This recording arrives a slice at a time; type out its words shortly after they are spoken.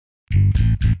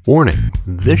Warning,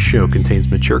 this show contains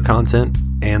mature content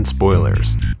and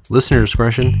spoilers. Listener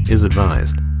discretion is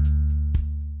advised.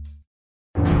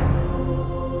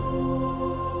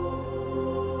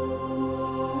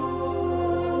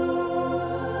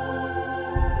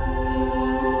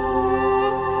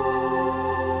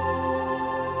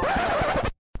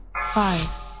 Five,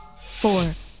 4,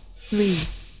 3,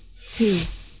 2,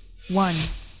 1.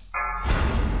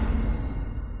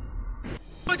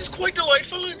 It's quite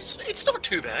delightful. It's not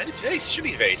too bad. It should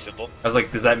be very simple. I was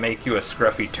like, does that make you a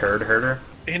scruffy turd herder?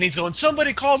 And he's going,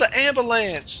 somebody call the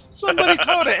ambulance. Somebody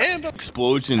call the ambulance.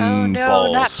 Explosion Oh no,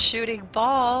 balls. not shooting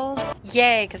balls.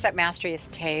 Yay, because that mastery is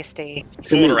tasty.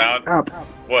 Fooling around. Stop.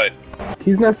 What?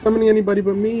 He's not summoning anybody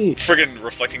but me. Friggin'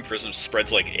 reflecting prism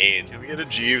spreads like AIDS. Can we get a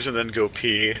Jeeves and then go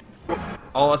pee?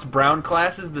 All us brown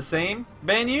classes the same,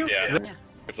 Banyu? Yeah.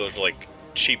 If those are like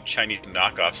cheap Chinese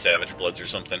knockoff Savage Bloods or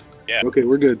something. Yeah. Okay,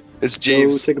 we're good. It's Go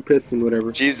Jeeves. take a piss and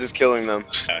whatever. Jeeves is killing them.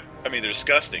 I mean, they're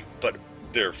disgusting, but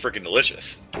they're friggin'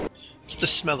 delicious. It's the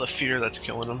smell of fear that's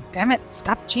killing them. Damn it,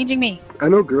 stop changing me. I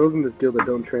know girls in this guild that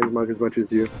don't transmog as much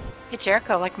as you. Hey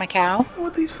Jericho, like my cow?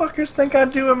 What these fuckers think I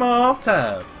do in my off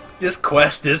time? This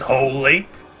quest is holy.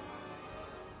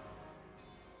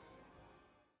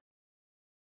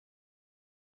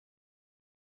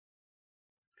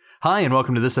 Hi, and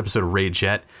welcome to this episode of Raid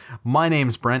Chat. My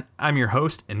name's Brent. I'm your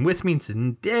host, and with me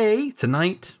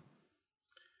tonight,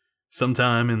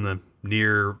 sometime in the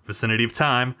near vicinity of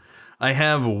time, I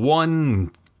have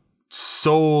one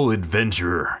sole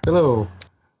adventurer. Hello.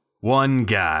 One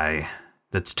guy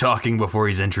that's talking before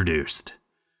he's introduced.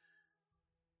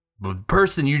 The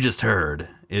person you just heard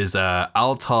is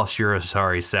I'll toss your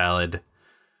sorry salad.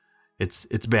 It's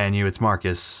Banyu, it's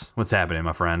Marcus. What's happening,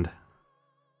 my friend?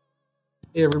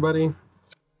 Hey, everybody.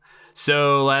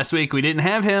 So last week we didn't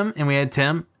have him, and we had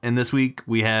Tim, and this week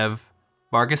we have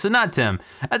Marcus and not Tim.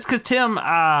 That's because Tim,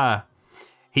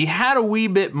 he had a wee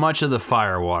bit much of the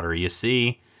firewater, you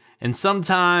see. And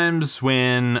sometimes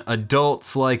when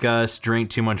adults like us drink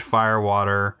too much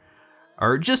firewater,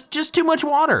 or just too much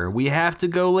water, we have to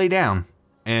go lay down.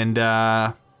 And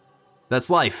that's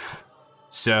life.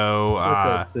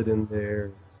 So Sit in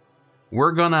there.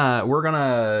 we're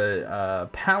gonna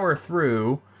power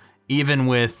through, even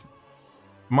with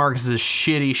Marcus's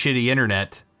shitty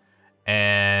internet,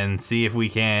 and see if we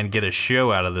can get a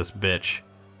show out of this bitch.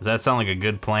 Does that sound like a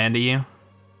good plan to you?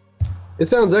 It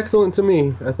sounds excellent to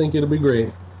me. I think it'll be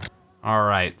great. All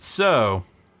right, so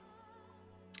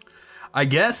I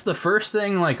guess the first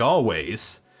thing, like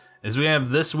always, is we have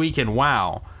This Week in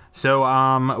WoW. So,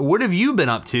 what have you been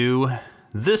up to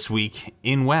this week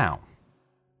in WoW?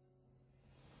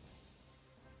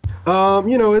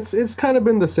 It's kind of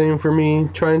been the same for me,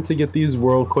 trying to get these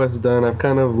world quests done. I've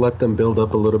kind of let them build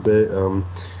up a little bit.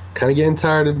 Kind of getting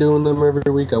tired of doing them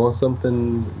every week. I want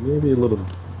something maybe a little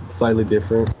slightly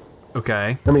different.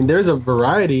 Okay. I mean, there's a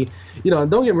variety. Don't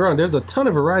get me wrong. There's a ton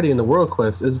of variety in the world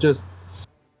quests. It's just,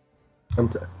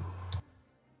 it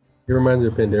reminds me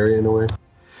of Pandaria in a way.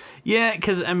 Yeah,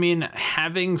 because, I mean,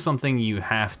 having something you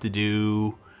have to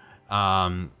do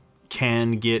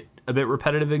can get a bit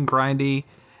repetitive and grindy,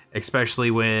 especially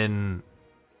when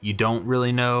you don't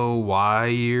really know why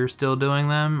you're still doing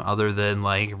them, other than,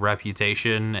 like,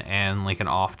 reputation and, like, an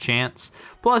off chance.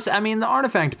 Plus, I mean, the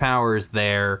artifact power is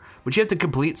there, but you have to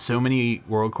complete so many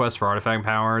world quests for artifact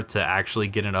power to actually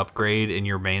get an upgrade in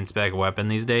your main spec weapon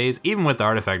these days. Even with the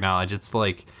artifact knowledge, it's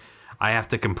like I have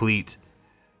to complete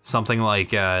something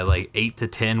like 8 to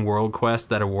 10 world quests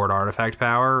that award artifact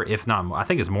power, if not, I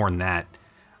think it's more than that,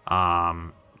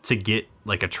 to get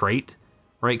like a trait,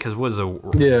 right? Because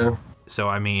yeah. So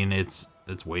I mean, it's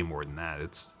way more than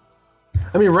that.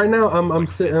 I mean, right now I'm like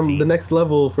the next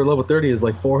level for level 30 is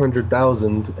like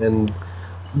 400,000, and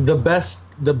the best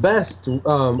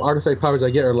artifact powers I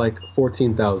get are like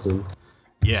 14,000.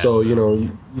 Yeah. So you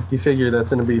figure that's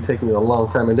going to be taking a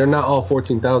long time, and they're not all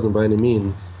 14,000 by any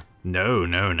means. No.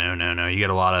 You get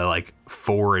a lot of like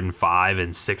 4 and 5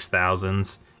 and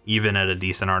 6,000s, even at a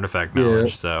decent artifact knowledge.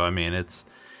 Yeah. So I mean, it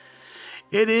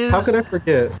is. How could I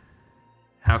forget?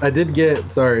 I did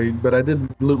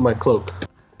loot my cloak.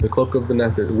 The Cloak of the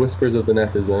Nether, Whispers of the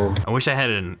Nether Zone. I wish I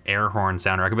had an air horn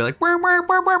sounder. I could be like, "Burr, burr,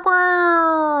 burr, burr,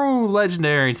 burr,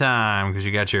 legendary time," because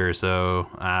you got yours. So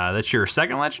that's your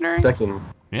second legendary? Second.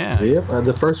 Yeah. Yep.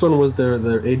 The first one was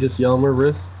the Aegis Yalmer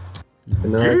wrists.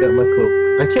 And now I got my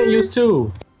cloak. I can't use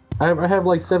 2. I have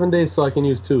like 7 days so I can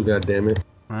use 2, god damn it.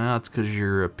 Well, it's because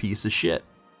you're a piece of shit.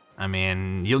 I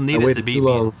mean, you'll need it to beat too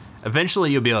me. long.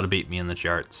 Eventually, you'll be able to beat me in the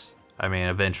charts. I mean,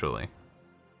 eventually.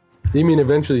 You mean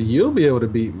eventually you'll be able to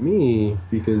beat me?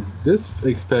 Because this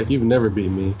expect you've never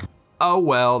beat me. Oh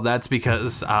well, that's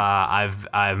because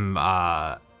I'm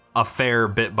a fair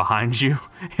bit behind you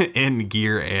in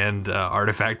gear and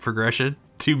artifact progression.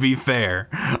 To be fair,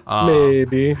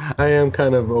 Maybe I am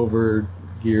kind of over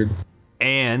geared.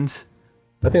 And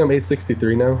I think I'm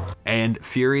 863 now. And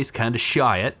Fury's kind of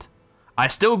shy it. I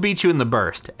still beat you in the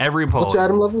burst every poll. What's your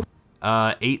item level?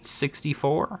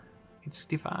 864,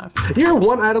 865. You're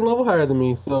one item level higher than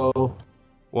me, so.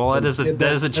 Well, that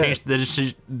doesn't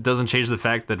change the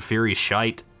fact that Fury's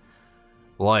shite.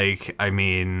 Like, I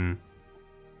mean,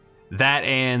 that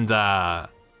and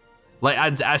like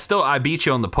I beat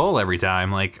you on the pole every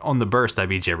time. Like on the burst, I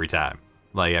beat you every time.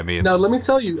 Like, I mean. Now let me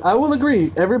tell you, I will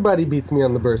agree. Everybody beats me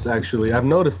on the burst. Actually, I've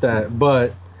noticed that,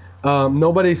 but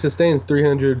nobody sustains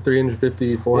 300,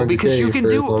 350, 400. Well, because you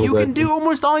can do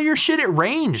almost all your shit at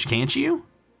range, can't you?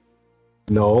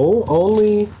 No,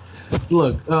 only.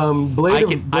 Look, Blade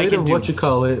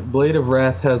of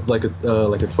Wrath has like a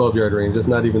 12-yard range. It's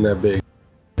not even that big,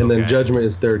 and then Judgment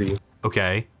is 30.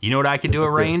 Okay, you know what I can do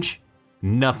at range?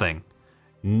 Nothing.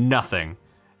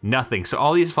 So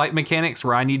all these fight mechanics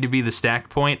where I need to be the stack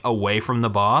point away from the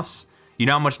boss, you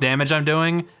know how much damage I'm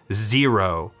doing?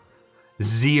 Zero.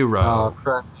 Oh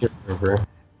crap!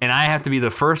 And I have to be the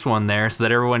first one there so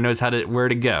that everyone knows where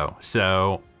to go.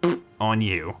 So on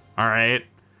you. All right.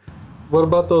 What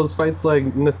about those fights like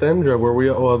Nathendra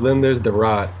where then there's the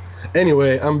Rot.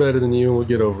 Anyway, I'm better than you and we'll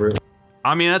get over it.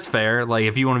 I mean, that's fair. Like,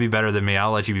 if you want to be better than me,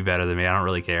 I'll let you be better than me. I don't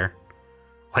really care.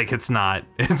 Like, it's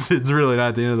really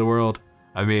not the end of the world.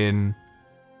 I mean,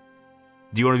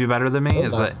 do you want to be better than me?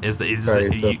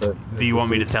 Do you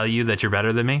want me to tell you that you're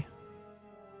better than me?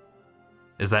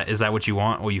 Is that what you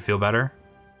want? Will you feel better?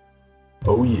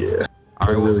 Oh yeah. All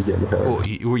right, really getting hurt.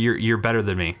 Well, you're better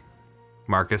than me,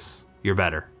 Marcus. You're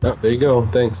better. Oh, there you go.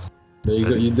 Thanks. There you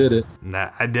go. You did it.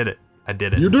 I did it.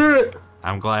 You did it.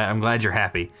 I'm glad you're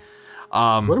happy.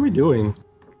 What are we doing?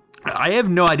 I have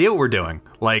no idea what we're doing.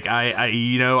 Like,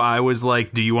 I was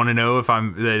like, do you want to know if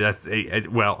I'm...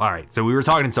 well, all right. So we were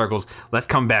talking in circles. Let's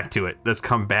come back to it. Let's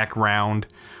come back round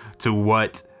to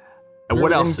what... We're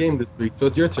what else? in game this week, so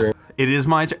it's your turn. It is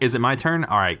my turn. Is it my turn?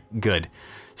 All right, good.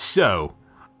 So,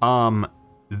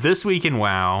 this week in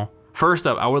WoW, first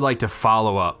up, I would like to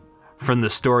follow up from the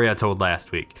story I told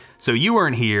last week. So you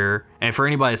weren't here, and for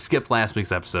anybody that skipped last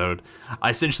week's episode, I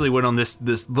essentially went on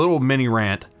this little mini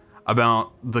rant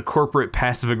about the corporate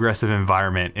passive-aggressive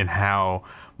environment and how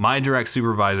my direct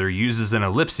supervisor uses an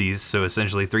ellipses, so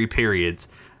essentially 3 periods,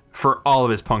 for all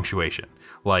of his punctuation.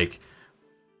 Like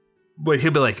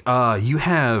he'll be like, you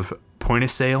have point of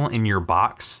sale in your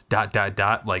box, ...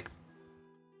 Like,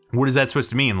 what is that supposed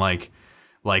to mean? Like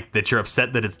that you're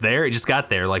upset that it's there? It just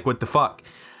got there. Like, what the fuck?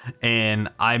 And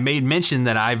I made mention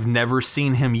that I've never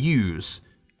seen him use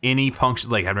any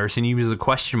punctuation. Like, I've never seen him use a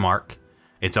question mark.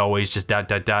 It's always just ...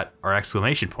 or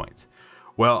exclamation points.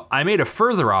 Well, I made a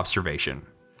further observation.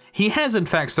 He has in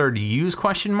fact started to use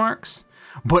question marks,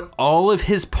 but all of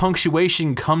his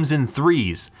punctuation comes in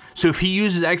 3s. So if he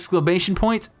uses exclamation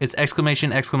points, it's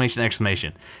exclamation, exclamation,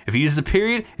 exclamation. If he uses a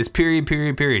period, it's period,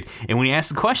 period, period. And when he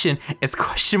asks a question, it's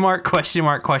question mark, question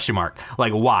mark, question mark.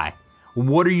 Like, why?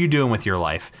 What are you doing with your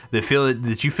life that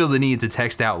you feel the need to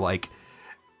text out like ...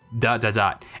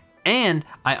 And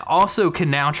I also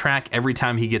can now track every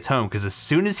time he gets home, because as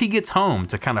soon as he gets home,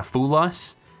 to kind of fool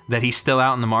us that he's still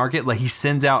out in the market, like, he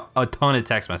sends out a ton of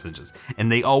text messages,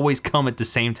 and they always come at the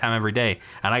same time every day.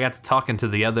 And I got to talking to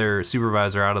the other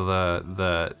supervisor out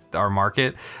of our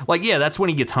market. Like, yeah, that's when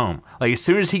he gets home. Like, as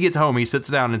soon as he gets home, he sits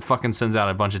down and fucking sends out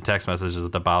a bunch of text messages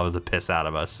to bother the piss out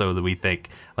of us, so that we think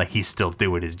like he's still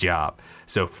doing his job.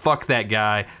 So fuck that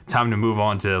guy. Time to move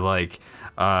on to like.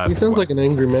 He sounds like an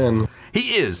angry man.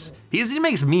 He is. He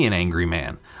makes me an angry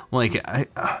man. Like,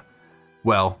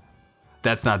 well,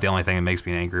 that's not the only thing that makes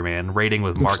me an angry man. Raiding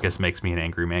with Marcus makes me an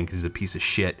angry man because he's a piece of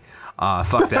shit.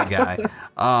 Fuck that guy.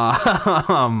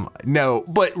 No,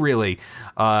 but really.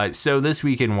 So this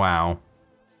week in WoW,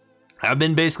 I've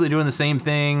been basically doing the same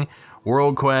thing.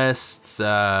 World quests,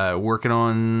 working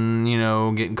on,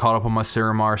 getting caught up on my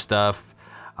Suramar stuff.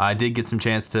 I did get some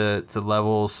chance to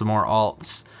level some more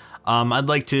alts. I'd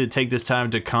like to take this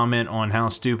time to comment on how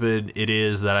stupid it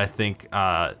is that I think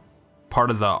part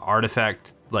of the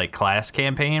artifact like class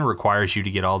campaign requires you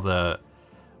to get all the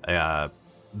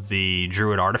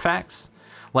druid artifacts.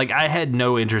 Like, I had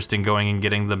no interest in going and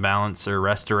getting the balance or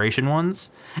restoration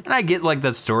ones, and I get like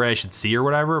that story I should see or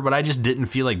whatever, but I just didn't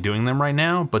feel like doing them right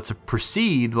now. But to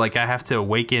proceed, like, I have to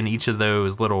awaken each of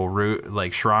those little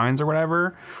like shrines or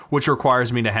whatever, which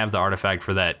requires me to have the artifact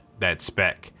for that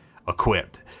spec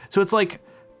equipped. So it's like,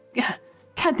 yeah,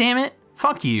 god damn it,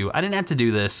 fuck you. I didn't have to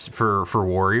do this for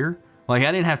Warrior. Like,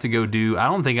 I didn't have to go do... I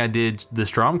don't think I did the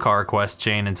Stromkar quest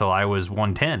chain until I was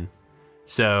 110.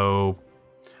 So,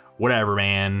 whatever,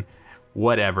 man.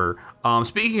 Whatever.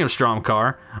 Speaking of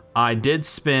Stromkar, I did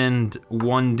spend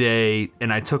one day,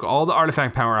 and I took all the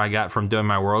artifact power I got from doing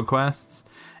my world quests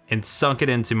and sunk it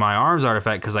into my arms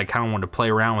artifact because I kind of wanted to play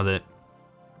around with it.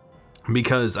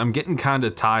 Because I'm getting kind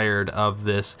of tired of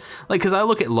this. Like, because I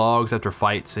look at logs after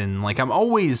fights, and, like, I'm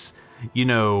always, you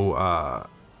know,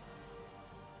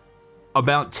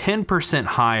 about 10%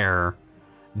 higher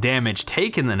damage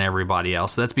taken than everybody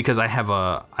else. That's because I have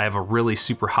a really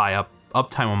super high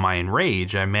uptime on my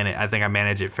enrage. I think I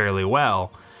manage it fairly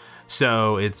well.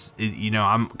 So you know,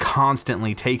 I'm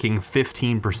constantly taking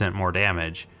 15% more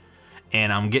damage,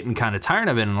 and I'm getting kind of tired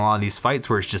of it in a lot of these fights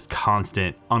where it's just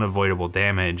constant, unavoidable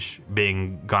damage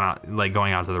going out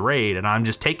to the raid, and I'm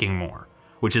just taking more,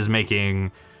 which is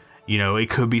making, you know, it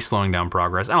could be slowing down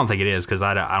progress. I don't think it is because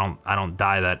I don't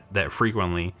die that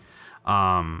frequently.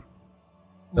 Not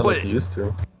like you used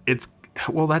to.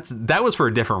 That was for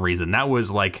a different reason. That was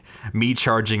like me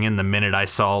charging in the minute I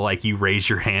saw like you raise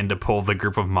your hand to pull the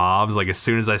group of mobs. Like as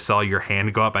soon as I saw your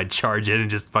hand go up, I'd charge in and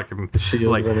just fucking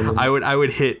like I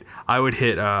would hit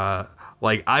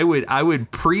like I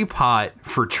would pre-pot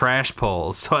for trash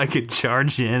pulls so I could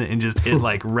charge in and just hit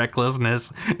like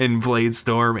Recklessness and Blade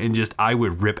Storm and just I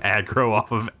would rip aggro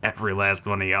off of every last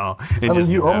one of y'all. I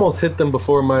mean, you almost hit them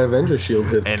before my Avenger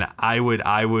Shield hit. And I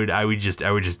would just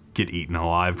get eaten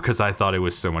alive because I thought it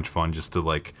was so much fun just to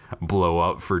like blow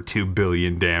up for 2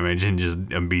 billion damage and just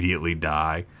immediately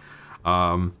die.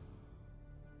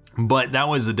 But that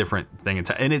was a different thing,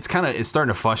 and it's starting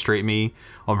to frustrate me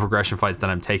on progression fights that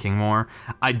I'm taking more.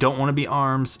 I don't want to be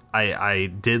arms.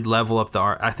 I did level up the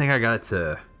arm. I think I got it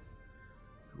to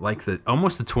like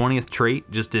almost the 20th trait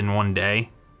just in one day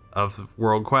of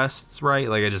world quests, right?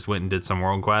 Like I just went and did some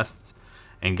world quests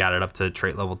and got it up to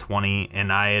trait level 20,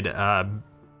 and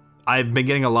I've been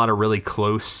getting a lot of really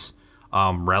close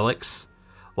relics.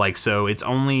 Like so, it's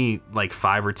only like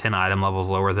 5 or 10 item levels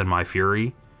lower than my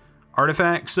Fury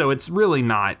artifact, so it's really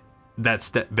not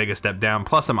that big a step down.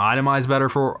 Plus I'm itemized better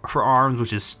for arms,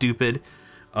 which is stupid.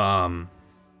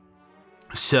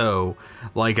 So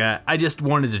like I just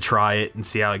wanted to try it and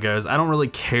see how it goes. I don't really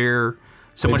care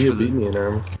so much for beat me in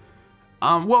arms.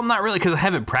 Well, not really, because I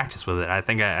haven't practiced with it. I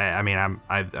think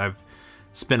I've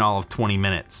spent all of 20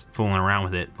 minutes fooling around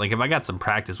with it. Like if I got some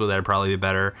practice with it, it'd probably be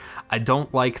better. I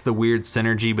don't like the weird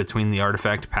synergy between the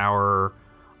artifact power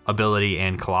ability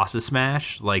and Colossus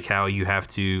Smash, like how you have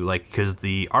to because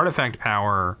the artifact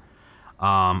power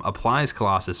applies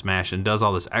Colossus Smash and does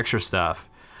all this extra stuff,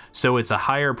 so it's a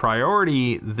higher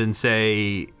priority than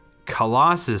say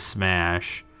Colossus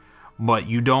Smash, but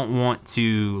you don't want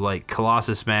to like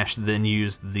Colossus Smash then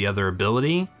use the other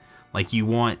ability. Like you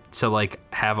want to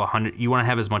have you want to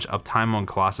have as much uptime on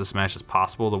Colossus Smash as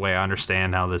possible. The way I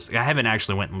understand how this, I haven't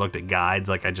actually went and looked at guides.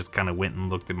 Like I just kind of went and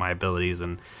looked at my abilities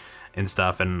and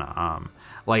stuff, and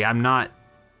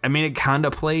it kind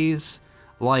of plays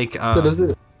like so does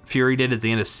it? Fury did at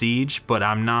the end of Siege, but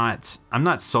I'm not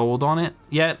sold on it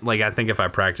yet. Like I think if I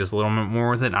practice a little bit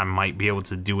more with it, I might be able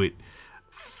to do it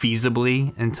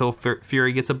feasibly until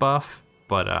Fury gets a buff.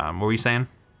 But what were you saying?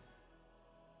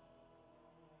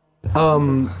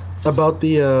 About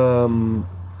the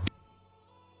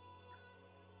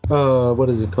what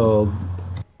is it called?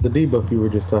 The debuff you were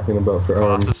just talking about for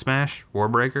Colossus Smash,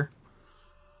 Warbreaker.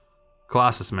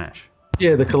 Colossus Smash.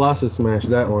 Yeah, the Colossus Smash,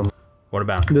 that one. What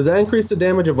about it? Does that increase the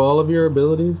damage of all of your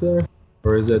abilities there?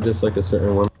 Or is that just like a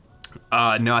certain one?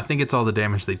 No, I think it's all the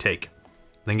damage they take.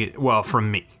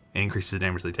 From me. It increases the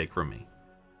damage they take from me.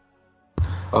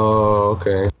 Oh,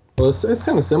 okay. Well, it's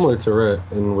kind of similar to Ret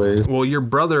in ways. Well, your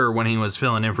brother, when he was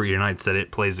filling in for Unite, said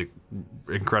it plays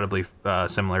incredibly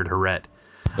similar to Ret.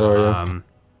 Oh, yeah.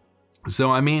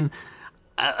 So, I mean,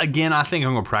 again, I think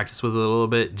I'm going to practice with it a little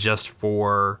bit just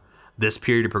for this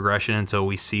period of progression until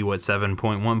we see what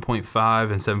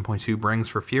 7.1.5 and 7.2 brings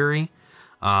for Fury.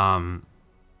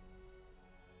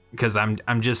 Because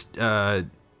I'm just...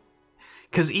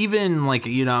 Because even,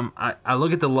 I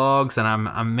look at the logs and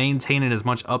I'm maintaining as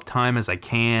much uptime as I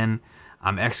can.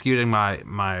 I'm executing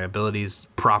my abilities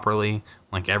properly.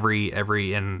 I've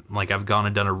gone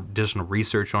and done additional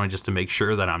research on it just to make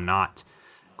sure that I'm not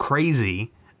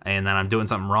crazy and that I'm doing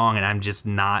something wrong and I'm just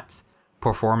not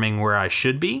performing where I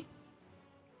should be.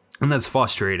 And that's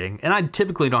frustrating. And I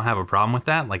typically don't have a problem with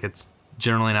that. It's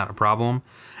generally not a problem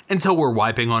until we're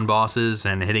wiping on bosses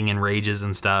and hitting in rages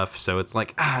and stuff. So it's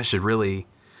I should really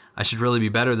be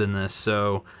better than this.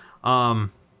 So, we'll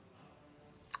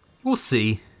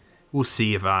see. We'll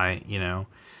see if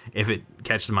if it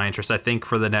catches my interest. I think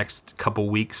for the next couple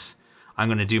weeks, I'm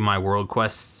gonna do my world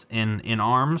quests in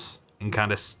arms and to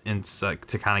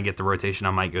kind of get the rotation.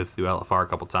 I might go through LFR a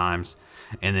couple times,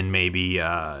 and then maybe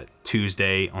on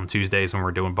Tuesdays when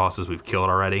we're doing bosses we've killed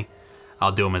already,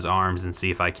 I'll do them as arms and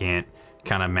see if I can't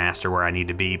kind of master where I need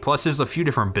to be. Plus, there's a few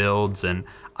different builds, and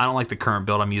I don't like the current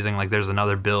build I'm using. Like, there's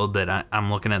another build that I'm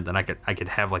looking at that I could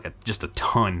have like just a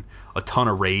ton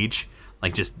of rage.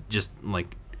 Like just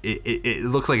like it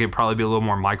looks like it'd probably be a little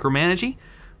more micromanagey,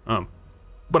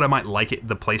 but I might like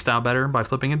the playstyle better by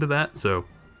flipping into that. So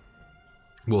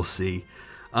we'll see.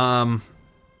 Been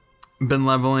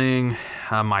leveling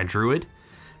my druid.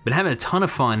 Been having a ton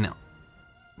of fun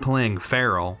playing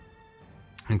Feral,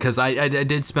 because I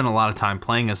did spend a lot of time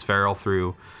playing as Feral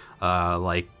through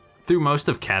most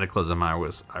of Cataclysm. I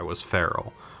was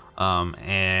Feral,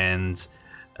 and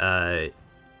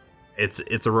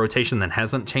it's a rotation that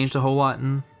hasn't changed a whole lot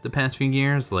in the past few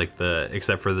years,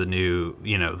 except for the new,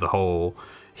 the whole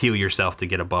heal yourself to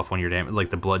get a buff when you're damaged, like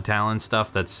the Blood Talon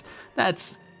stuff. That's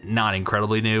not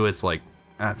incredibly new. It's like,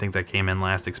 I think that came in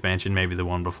last expansion, maybe the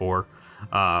one before.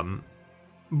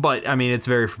 But I mean, it's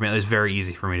very familiar. It's very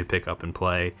easy for me to pick up and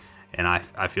play, and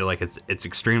I feel like it's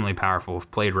extremely powerful if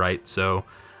played right. So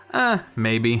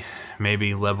maybe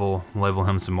level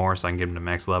him some more so I can get him to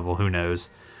max level. Who knows?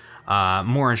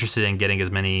 More interested in getting as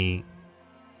many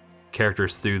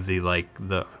characters through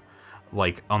the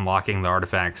unlocking the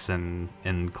artifacts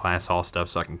and class hall stuff,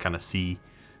 so I can kind of see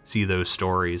those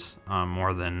stories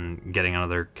more than getting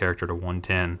another character to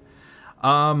 110.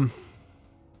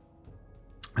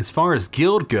 As far as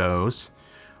guild goes,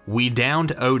 we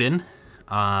downed Odin.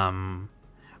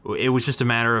 It was just a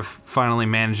matter of finally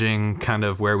managing kind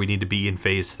of where we need to be in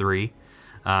phase 3.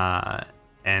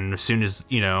 And as soon as,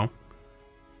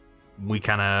 we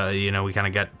kind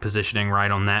of got positioning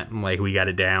right on that, like we got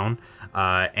it down.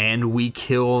 And we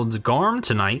killed Garm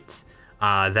tonight.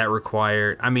 That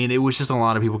required, it was just a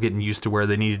lot of people getting used to where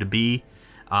they needed to be.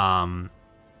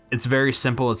 It's very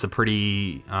simple. It's a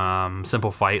pretty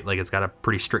simple fight. Like, it's got a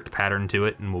pretty strict pattern to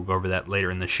it, and we'll go over that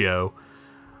later in the show.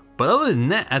 But other than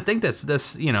that, I think that's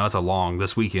it's a long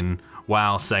This Week in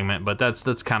WoW segment, but that's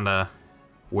kind of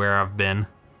where I've been,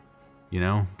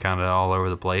 kind of all over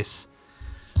the place.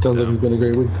 Sounds like it's been a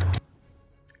great week.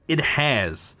 It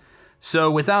has. So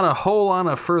without a whole lot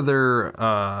of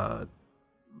further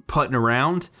putting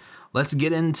around, let's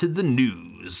get into the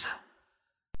news.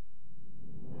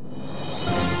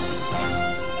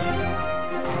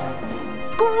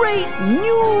 Great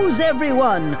news,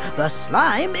 everyone! The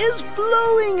slime is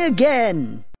flowing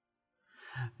again!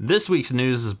 This week's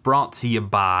news is brought to you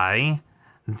by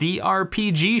The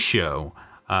RPG Show.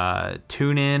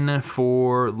 Tune in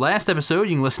for last episode.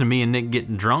 You can listen to me and Nick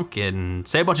getting drunk and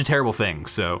say a bunch of terrible things.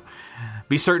 So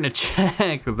be certain to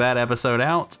check that episode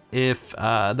out. If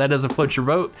that doesn't float your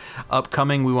boat,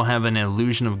 upcoming we will have an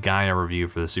Illusion of Gaia review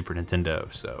for the Super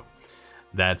Nintendo. So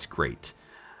that's great.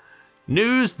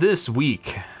 News this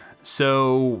week.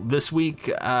 So this week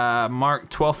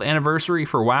marked 12th anniversary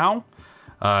for WoW.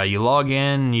 You log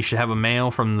in, you should have a mail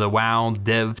from the WoW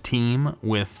dev team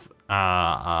with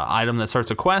item that starts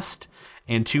a quest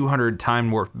and 200 time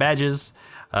warp badges.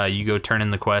 You go turn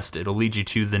in the quest. It'll lead you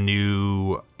to the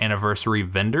new anniversary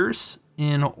vendors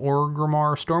in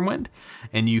Orgrimmar Stormwind,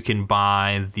 and you can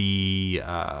buy the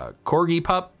Corgi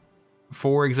pup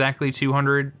for exactly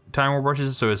 200 time warp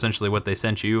badges. So essentially what they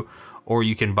sent you, or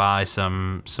you can buy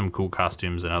some cool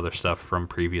costumes and other stuff from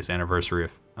previous anniversary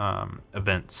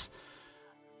events.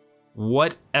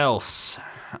 What else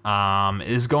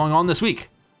is going on this week?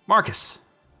 Marcus.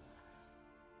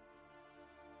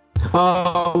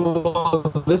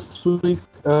 This week,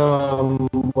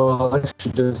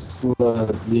 actually just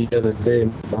the other day,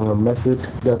 Method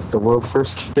got the world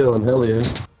first kill in Hellion.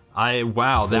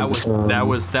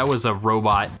 That was a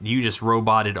robot. You just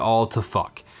roboted all to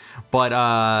fuck. But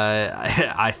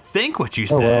I think what you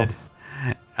said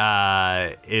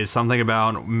is something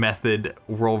about Method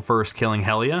world first killing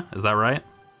Helia. Is that right?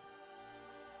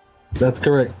 That's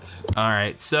correct. All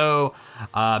right, so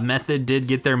Method did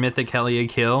get their mythic Helia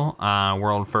kill,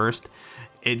 world first.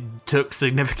 It took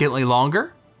significantly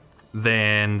longer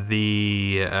than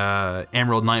the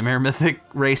Emerald Nightmare mythic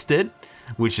race did,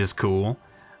 which is cool.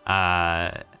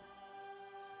 And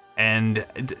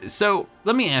so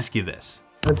let me ask you this.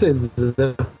 I'd say it's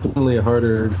definitely a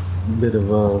harder bit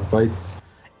of fights.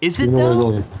 Is it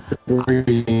though? They're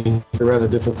rather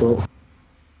difficult.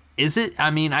 Is it? I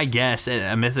mean, I guess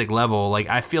at a mythic level, like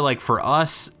I feel like for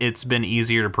us, it's been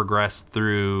easier to progress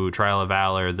through Trial of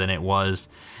Valor than it was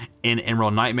in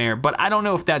Emerald Nightmare. But I don't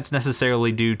know if that's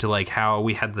necessarily due to like how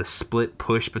we had the split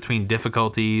push between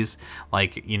difficulties.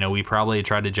 Like, you know, we probably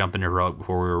tried to jump into heroic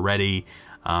before we were ready.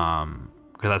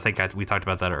 Because I think we talked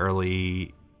about that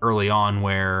early on,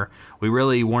 where we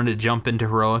really wanted to jump into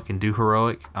heroic and do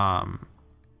heroic. I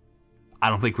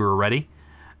don't think we were ready.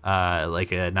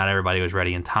 Not everybody was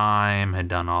ready in time, had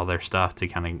done all their stuff to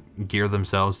kind of gear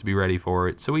themselves to be ready for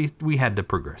it. So we had to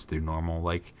progress through normal,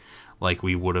 like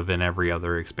we would have in every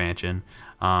other expansion.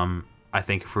 I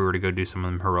think if we were to go do some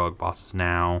of them heroic bosses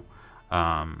now,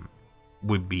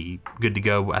 we'd be good to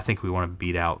go. I think we want to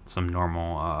beat out some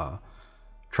normal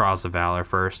Trials of Valor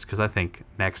first, because I think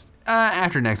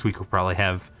after next week we'll probably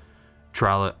have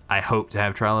I hope to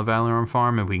have Trial of Valor on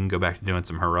farm, and we can go back to doing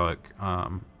some heroic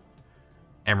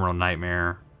Emerald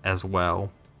Nightmare as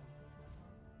well.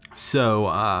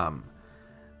 So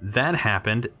that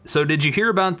happened. So did you hear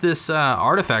about this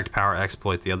artifact power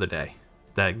exploit the other day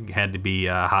that had to be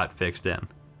hot fixed in?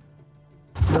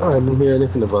 No, I didn't hear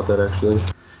anything about that actually.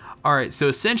 All right, so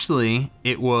essentially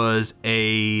it was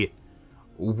a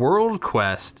world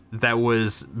quest that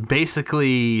was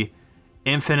basically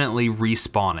infinitely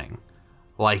respawning.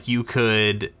 Like you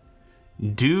could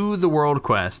do the world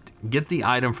quest, get the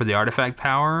item for the artifact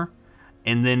power,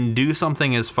 and then do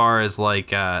something as far as like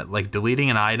deleting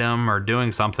an item or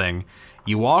doing something.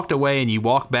 You walked away and you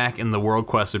walked back, and the world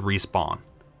quest would respawn.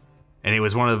 And it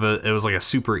was it was like a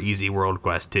super easy world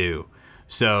quest too.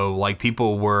 So like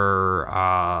people were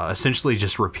essentially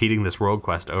just repeating this world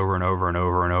quest over and over and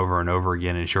over and over and over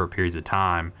again in short periods of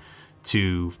time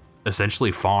to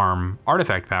essentially farm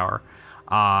artifact power.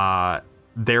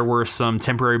 There were some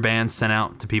temporary bans sent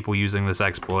out to people using this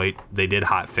exploit. They did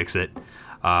hot fix it.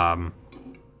 But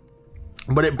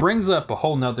it brings up a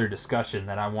whole nother discussion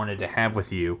that I wanted to have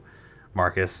with you,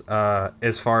 Marcus,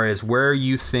 as far as where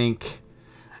you think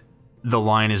the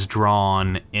line is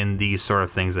drawn in these sort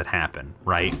of things that happen,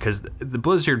 right? Because the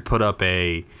Blizzard put up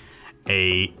a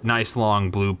nice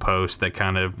long blue post that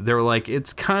they were like,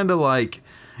 it's kind of like,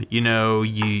 you know,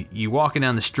 you walking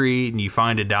down the street and you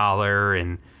find $1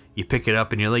 and you pick it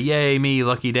up and you're like, yay me,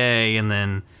 lucky day. And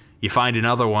then you find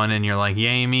another one and you're like,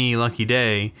 yay me, lucky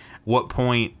day. What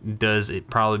point does it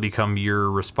probably become your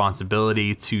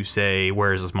responsibility to say,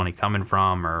 where is this money coming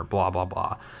from, or blah, blah,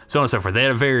 blah, so on and so forth. They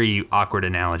had a very awkward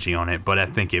analogy on it, but I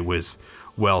think it was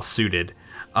well suited.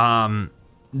 Do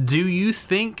you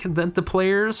think that the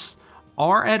players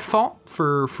are at fault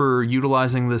for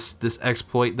utilizing this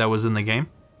exploit that was in the game?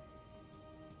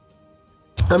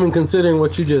 I mean, considering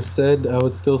what you just said, I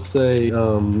would still say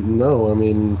no. I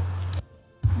mean,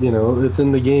 you know, it's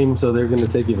in the game, so they're going to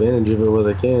take advantage of it where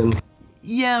they can.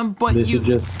 Yeah, but they should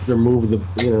just remove the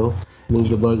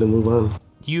bug and move on.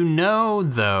 You know,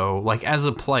 though, like as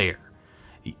a player,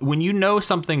 when you know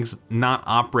something's not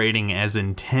operating as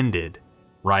intended,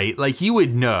 right? Like you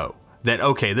would know that,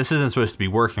 okay, this isn't supposed to be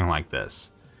working like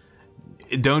this.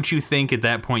 Don't you think at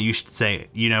that point you should say,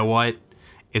 you know what?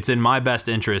 It's in my best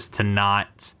interest to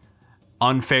not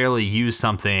unfairly use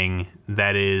something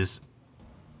that is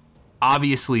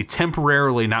obviously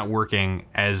temporarily not working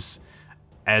as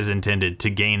intended to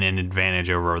gain an advantage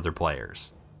over other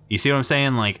players. You see what I'm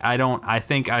saying? Like, I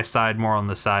think I side more on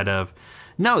the side of,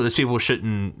 no, those people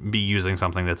shouldn't be using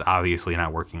something that's obviously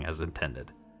not working as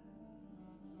intended.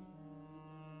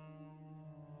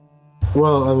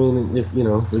 Well, I mean, if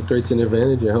it creates an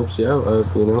advantage, it helps you out,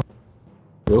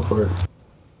 go for it.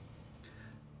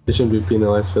 They shouldn't be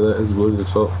penalized for that. It's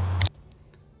Blizzard's fault.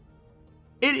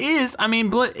 It is. I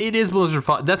mean, it is Blizzard's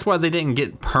fault. That's why they didn't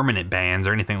get permanent bans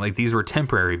or anything. Like, these were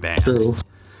temporary bans. True.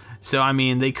 So, I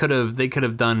mean, they could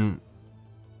have done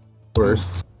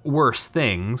worse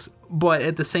things. But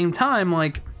at the same time,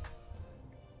 like,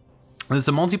 this is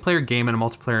a multiplayer game in a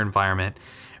multiplayer environment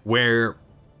where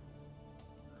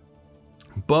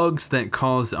bugs that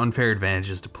cause unfair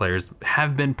advantages to players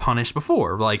have been punished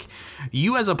before. Like,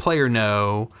 you as a player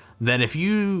know that if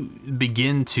you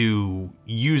begin to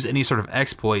use any sort of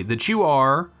exploit, that you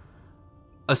are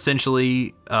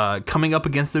essentially coming up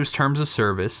against those terms of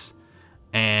service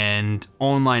and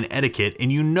online etiquette,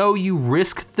 and you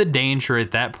risk the danger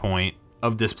at that point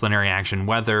of disciplinary action,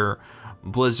 whether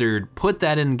Blizzard put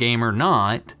that in game or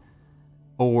not,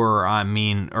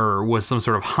 or was some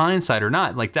sort of hindsight or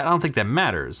not. Like that, I don't think that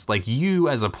matters. Like, you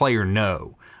as a player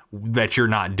know that you're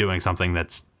not doing something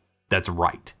that's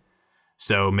right.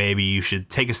 So maybe you should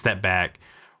take a step back,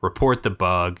 report the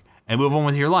bug, and move on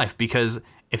with your life. Because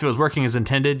if it was working as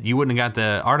intended, you wouldn't have got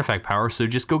the artifact power, so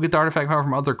just go get the artifact power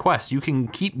from other quests. You can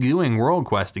keep doing world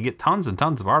quests to get tons and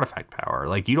tons of artifact power.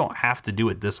 Like, you don't have to do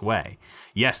it this way.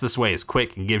 Yes, this way is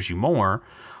quick and gives you more,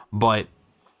 but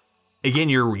again,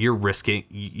 you're risking,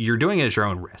 you're doing it at your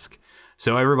own risk.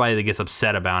 So everybody that gets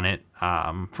upset about it,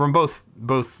 from both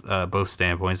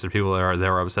standpoints, there's people that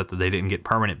are upset that they didn't get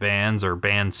permanent bans or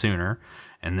banned sooner,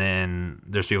 and then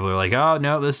there's people that are like, oh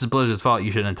no, this is Blizzard's fault,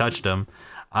 you shouldn't have touched them.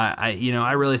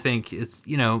 I really think it's,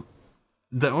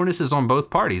 the onus is on both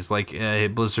parties. Like,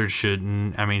 Blizzard should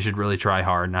really try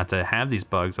hard not to have these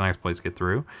bugs and exploits get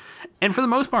through. And for the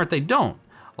most part, they don't.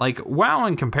 Like, WoW,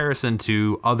 in comparison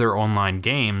to other online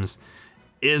games,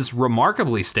 is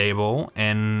remarkably stable.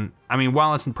 And,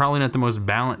 while it's probably not the most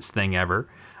balanced thing ever,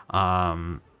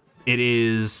 it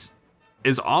is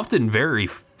often very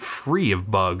free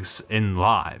of bugs in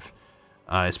live,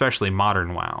 especially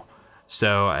modern WoW.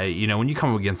 So, when you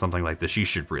come up against something like this, you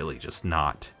should really just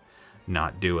not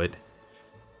do it,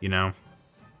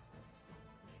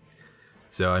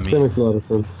 So, that makes a lot of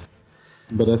sense.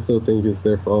 But I still think it's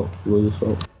their fault, Blizzard's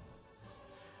fault.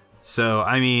 So,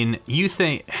 you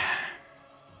think...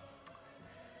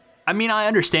 I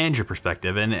understand your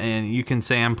perspective, and you can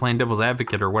say I'm playing devil's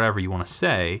advocate or whatever you want to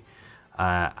say.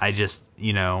 I just,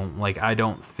 I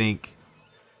don't think...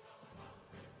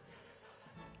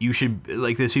 these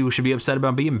people should be upset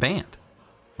about being banned.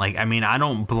 Like, I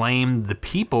don't blame the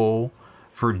people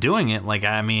for doing it. Like,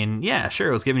 yeah, sure,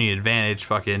 it was giving you an advantage,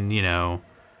 fucking, get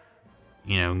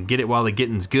it while the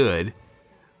getting's good.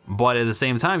 But at the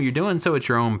same time, you're doing so at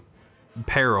your own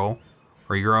peril,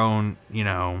 or your own,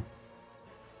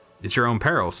 it's your own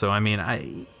peril. So,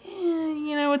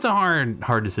 it's a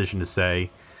hard decision to say,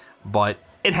 but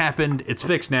it happened. It's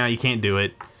fixed now. You can't do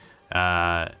it.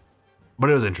 But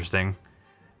it was interesting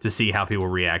to see how people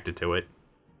reacted to it.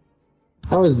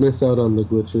 I always miss out on the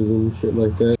glitches and shit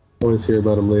like that. I always hear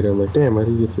about them later. I'm like, damn, I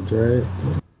didn't get to try it.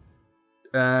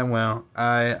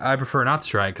 I prefer not to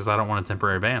try it because I don't want a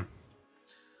temporary ban.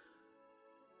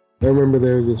 I remember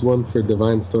there was this one for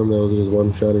Divine Storm that was just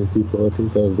one-shotting people. I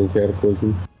think that was in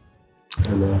Cataclysm.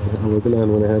 And I wasn't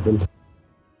on when it happened.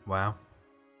 Wow.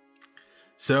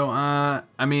 So,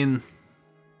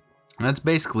 that's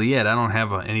basically it. I don't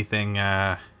have anything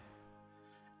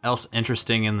else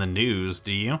interesting in the news,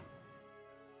 do you?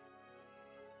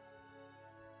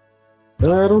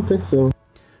 I don't think so.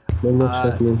 I'm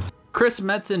not checking in. Chris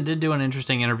Metzen did do an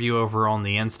interesting interview over on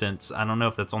The Instance. I don't know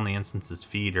if that's on The Instance's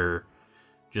feed or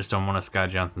just on one of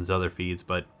Scott Johnson's other feeds,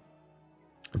 but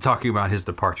talking about his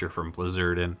departure from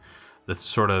Blizzard and the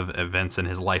sort of events in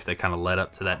his life that kind of led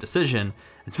up to that decision.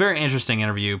 It's a very interesting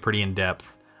interview, pretty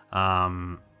in-depth.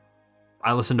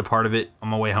 I listened to part of it on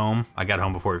my way home. I got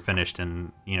home before it finished,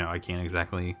 and, I can't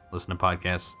exactly listen to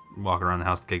podcasts walking around the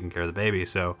house taking care of the baby,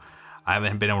 so I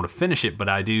haven't been able to finish it, but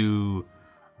I do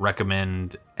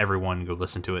recommend everyone go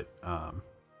listen to it.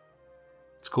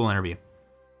 It's a cool interview.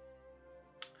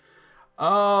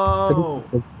 I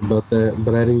think about that,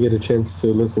 but I didn't get a chance to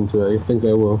listen to it. I think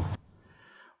I will.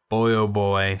 Boy, oh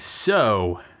boy.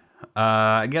 So,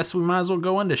 I guess we might as well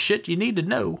go into shit you need to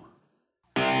know.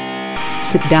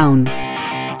 Sit down.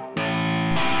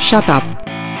 Shut up.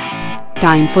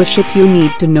 Time for shit you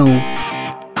need to know.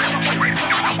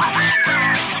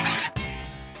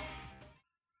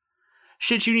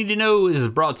 Shit You Need to Know is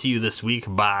brought to you this week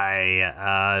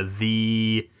by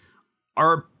the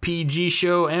RPG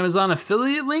Show Amazon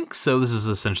affiliate link. So this is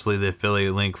essentially the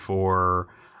affiliate link for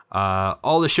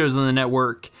all the shows on the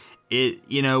network.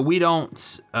 We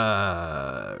don't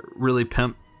really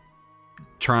pimp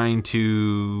trying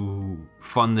to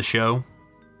fund the show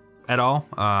at all.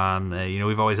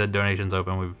 We've always had donations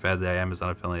open. We've had the Amazon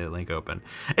affiliate link open.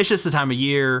 It's just the time of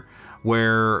year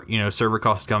where, server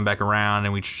costs come back around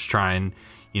and we just try and,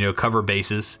 cover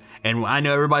bases. And I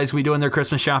know everybody's going to be doing their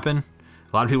Christmas shopping.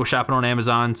 A lot of people shopping on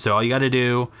Amazon. So all you got to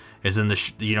do is in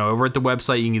the, over at the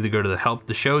website, you can either go to the Help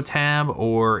the Show tab,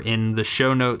 or in the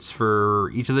show notes for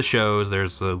each of the shows,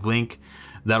 there's a link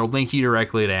that'll link you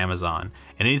directly to Amazon.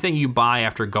 And anything you buy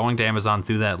after going to Amazon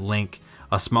through that link,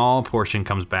 a small portion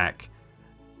comes back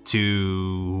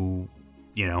to,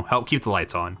 help keep the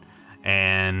lights on.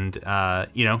 And,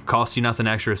 costs you nothing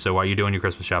extra. So while you're doing your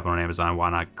Christmas shopping on Amazon, why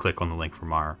not click on the link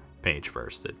from our page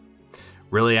first? It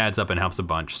really adds up and helps a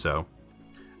bunch. So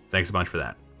thanks a bunch for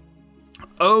that.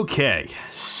 Okay,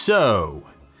 so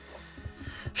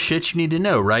shit you need to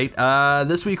know, right?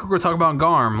 This week we're going to talk about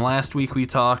Garm. Last week we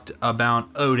talked about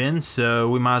Odin,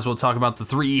 so we might as well talk about the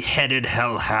three-headed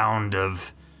hellhound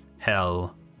of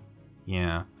hell.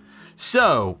 Yeah.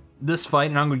 So, this fight,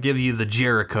 and I'm going to give you the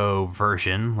Jericho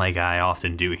version, like I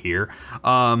often do here.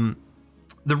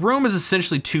 the room is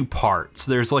essentially two parts.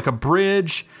 There's like a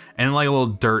bridge and like a little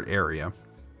dirt area.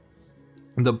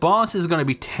 The boss is going to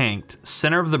be tanked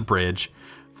center of the bridge,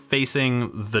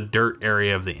 facing the dirt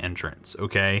area of the entrance.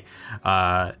 Okay,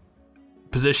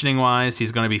 positioning wise,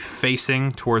 he's going to be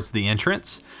facing towards the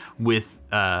entrance with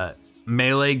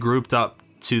melee grouped up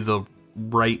to the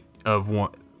right of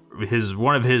one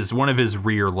of his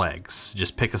rear legs.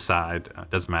 Just pick a side.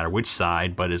 Doesn't matter which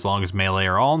side, but as long as melee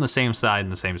are all on the same side in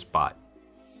the same spot.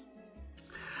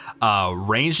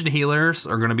 Ranged healers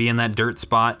are going to be in that dirt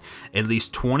spot, at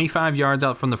least 25 yards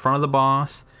out from the front of the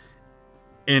boss,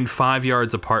 and 5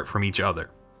 yards apart from each other.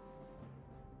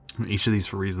 Each of these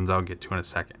for reasons I'll get to in a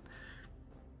second.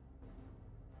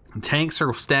 Tanks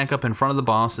are stack up in front of the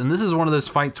boss, and this is one of those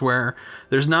fights where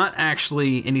there's not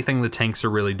actually anything the tanks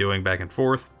are really doing back and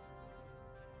forth,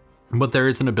 but there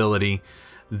is an ability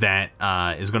that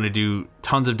is going to do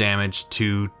tons of damage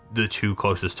to the two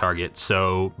closest targets.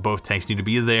 So both tanks need to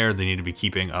be there. They need to be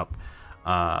keeping up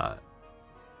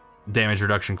damage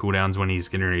reduction cooldowns when he's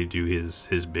getting ready to do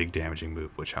his big damaging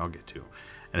move, which I'll get to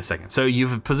in a second. So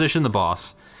you've positioned the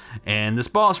boss, and this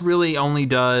boss really only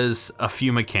does a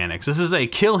few mechanics. This is a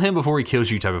kill him before he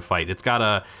kills you type of fight. It's got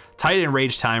a tight and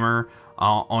rage timer.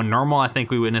 On normal, I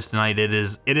think we witnessed tonight, it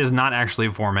is not actually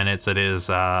 4 minutes. It is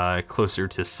closer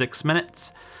to 6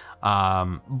 minutes.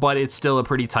 But it's still a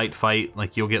pretty tight fight.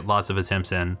 Like, you'll get lots of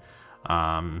attempts in.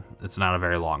 It's not a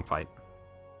very long fight.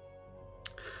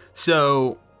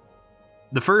 So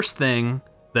the first thing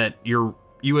that you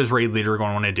as raid leader are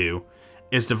going to want to do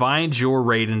is divide your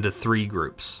raid into 3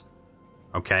 groups.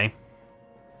 Okay?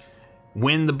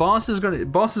 When the boss is going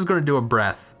to do a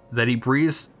breath, that he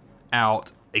breathes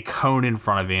out a cone in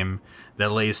front of him that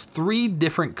lays 3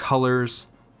 different colors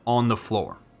on the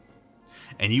floor.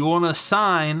 And you want to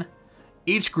assign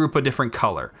each group a different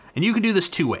color. And you can do this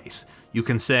 2 ways. You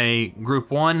can say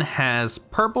group 1 has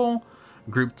purple,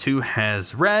 group 2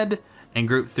 has red, and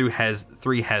group 3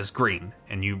 has green.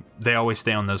 And they always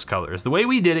stay on those colors. The way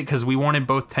we did it, because we wanted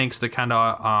both tanks to kind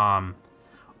of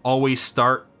always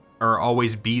start or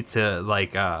always be to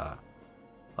like kind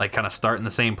of start in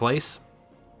the same place.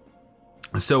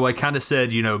 So I kind of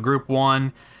said, group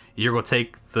 1, you're going to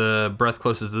take the breath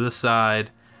closest to this side.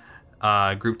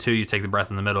 Group 2, you take the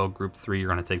breath in the middle. Group 3, you're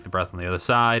going to take the breath on the other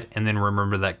side. And then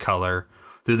remember that color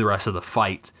through the rest of the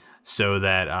fight. So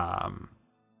that,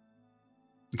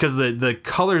 because the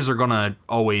colors are going to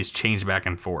always change back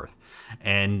and forth.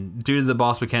 And due to the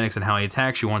boss mechanics and how he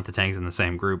attacks, you want the tanks in the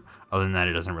same group. Other than that,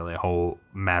 it doesn't really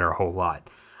matter a whole lot.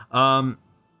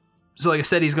 So like I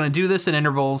said, he's going to do this in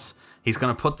intervals. He's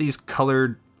going to put these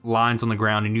colored lines on the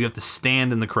ground, and you have to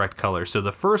stand in the correct color. So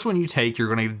the first one you take, you're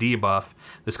going to get a debuff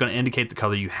that's going to indicate the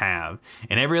color you have.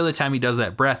 And every other time he does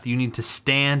that breath, you need to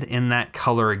stand in that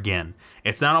color again.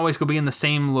 It's not always going to be in the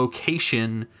same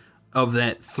location of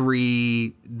that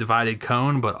 3 divided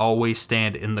cone, but always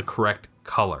stand in the correct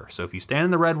color. So if you stand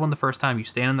in the red one the first time, you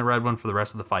stand in the red one for the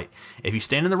rest of the fight. If you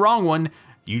stand in the wrong one,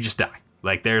 you just die.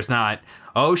 Like, there's not,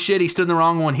 oh shit, he stood in the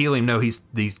wrong one, heal him. No, he's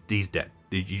dead.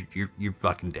 You're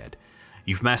fucking dead.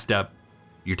 You've messed up.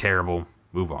 You're terrible.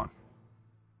 Move on.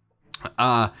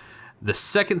 The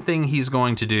second thing he's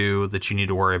going to do that you need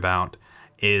to worry about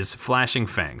is Flashing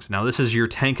Fangs. Now, this is your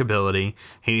tank ability.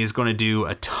 He is going to do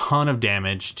a ton of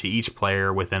damage to each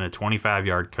player within a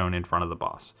 25-yard cone in front of the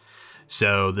boss.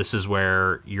 So this is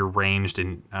where your ranged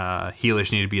and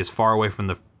healers need to be as far away from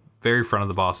the very front of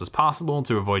the boss as possible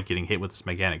to avoid getting hit with this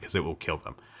mechanic, because it will kill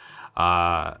them.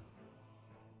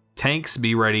 Tanks,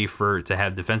 be ready to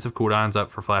have defensive cooldowns up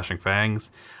for Flashing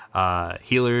Fangs.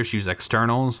 Healers use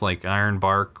externals like Iron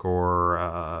Bark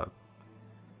or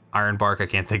Iron Bark. I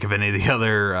can't think of any of the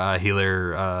other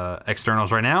healer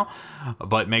externals right now,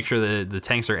 but make sure that the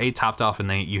tanks are topped off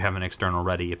and you have an external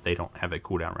ready if they don't have a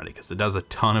cooldown ready, because it does a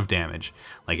ton of damage.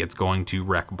 Like, it's going to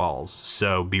wreck balls,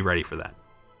 so be ready for that.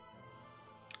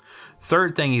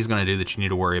 Third thing he's going to do that you need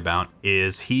to worry about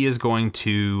is he is going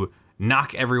to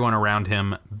knock everyone around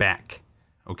him back,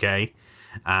 okay?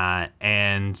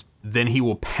 And then he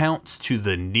will pounce to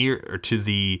the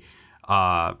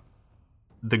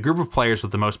group of players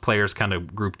with the most players kind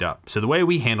of grouped up. So the way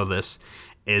we handle this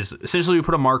is essentially we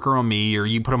put a marker on me, or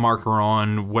you put a marker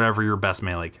on whatever your best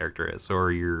melee character is,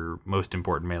 or your most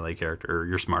important melee character, or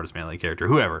your smartest melee character,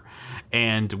 whoever.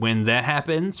 And when that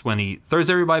happens, when he throws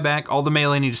everybody back, all the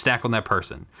melee need to stack on that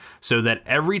person. So that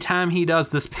every time he does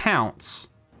this pounce,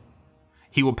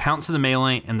 he will pounce to the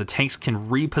melee, and the tanks can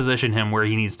reposition him where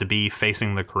he needs to be,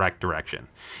 facing the correct direction.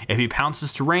 If he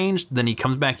pounces to ranged, then he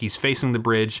comes back, he's facing the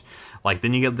bridge. Like,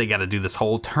 then they got to do this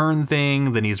whole turn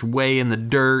thing, then he's way in the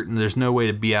dirt, and there's no way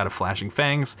to be out of Flashing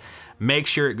Fangs. Make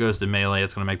sure it goes to melee.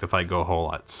 It's going to make the fight go a whole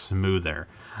lot smoother.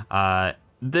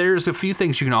 There's a few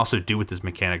things you can also do with this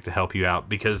mechanic to help you out,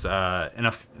 because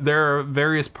there are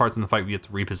various parts in the fight where you have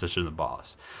to reposition the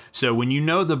boss. So when you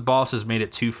know the boss has made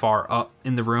it too far up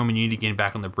in the room and you need to get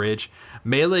back on the bridge,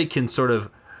 melee can sort of,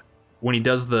 when he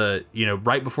does the,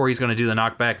 right before he's going to do the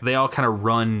knockback, they all kind of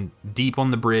run deep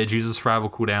on the bridge, use the survival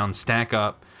cooldown, stack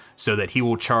up, so that he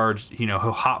will charge, he'll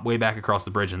hop way back across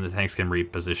the bridge and the tanks can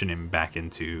reposition him back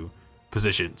into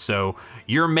position. So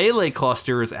your melee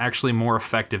cluster is actually more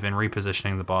effective in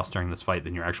repositioning the boss during this fight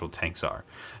than your actual tanks are.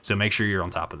 So make sure you're on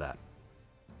top of that.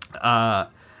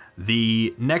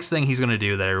 The next thing he's going to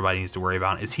do that everybody needs to worry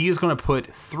about is he is going to put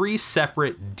 3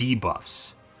 separate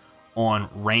debuffs on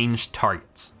ranged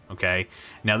targets. Okay.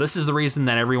 Now this is the reason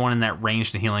that everyone in that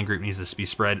ranged and healing group needs to be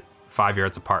spread 5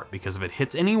 yards apart, because if it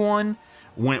hits anyone,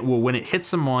 when it hits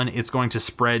someone, it's going to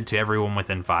spread to everyone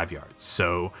within 5 yards.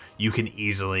 So you can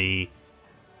easily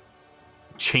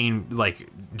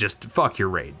just fuck your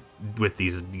raid with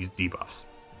these debuffs.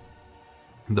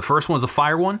 The first one's a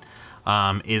fire one.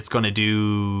 It's going to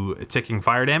do ticking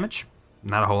fire damage.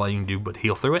 Not a whole lot you can do but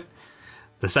heal through it.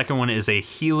 The second one is a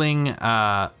healing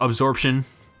absorption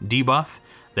debuff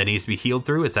that needs to be healed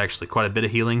through. It's actually quite a bit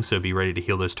of healing, so be ready to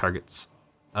heal those targets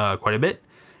quite a bit.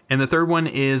 And the third one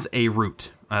is a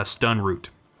root, a stun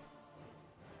root.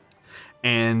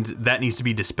 And that needs to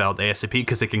be dispelled ASAP,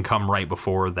 because it can come right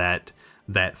before that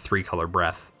 3-color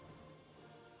breath.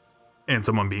 And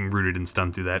someone being rooted and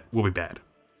stunned through that will be bad.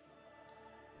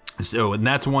 So, and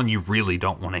that's one you really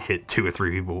don't want to hit 2 or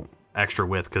 3 people extra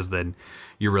with, because then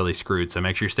you're really screwed. So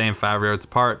make sure you're staying 5 yards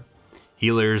apart.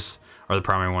 Healers are the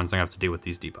primary ones that have to deal with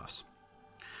these debuffs.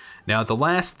 Now, the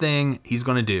last thing he's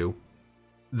going to do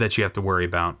that you have to worry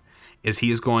about is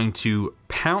he is going to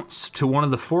pounce to one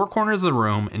of the 4 corners of the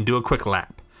room and do a quick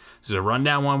lap. So run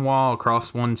down one wall,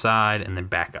 across one side, and then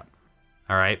back up.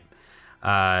 All right.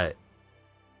 The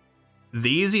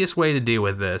easiest way to deal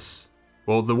with this,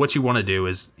 what you want to do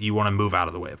is you want to move out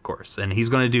of the way, of course. And he's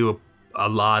going to do a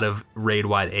lot of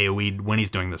raid-wide AoE when he's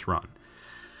doing this run.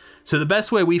 So the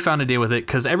best way we found to deal with it,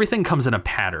 because everything comes in a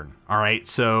pattern. All right.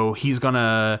 So he's going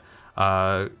to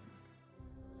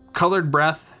colored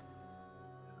breath.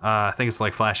 I think it's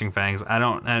like Flashing Fangs.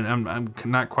 I'm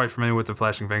not quite familiar with the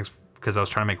Flashing Fangs, because I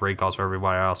was trying to make raid calls for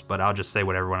everybody else, but I'll just say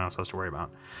what everyone else has to worry about.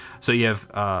 So you have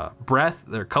breath,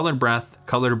 they're colored breath,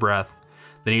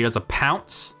 then he does a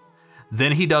pounce,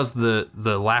 then he does the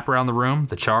lap around the room,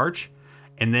 the charge,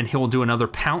 and then he'll do another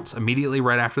pounce immediately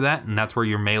right after that, and that's where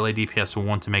your melee DPS will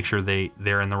want to make sure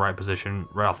they're in the right position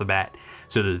right off the bat,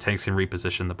 so that the tanks can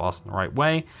reposition the boss in the right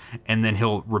way, and then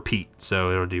he'll repeat.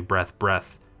 So it'll do breath,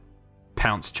 breath,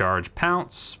 pounce, charge,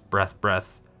 pounce, breath,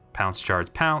 breath, pounce,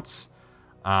 charge, pounce.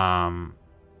 Kind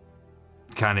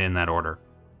of in that order.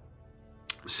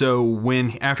 So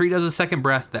after he does a second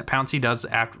breath, that pounce he does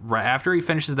after he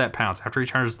finishes that pounce, after he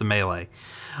charges the melee,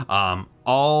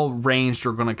 all ranged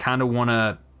are going to kind of want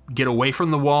to get away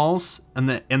from the walls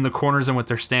and in the corners and what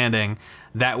they're standing.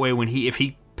 That way, if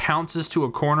he pounces to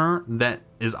a corner that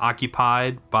is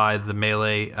occupied by the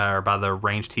melee or by the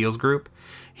ranged heals group,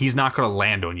 he's not going to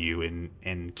land on you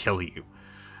and kill you.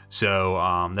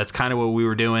 So that's kind of what we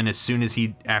were doing. As soon as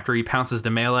after he pounces to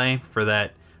melee for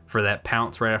that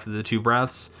pounce right after the 2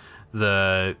 breaths,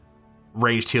 the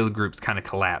ranged heal groups kind of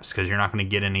collapse, because you're not going to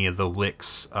get any of the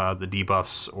licks, the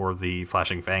debuffs, or the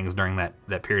Flashing Fangs during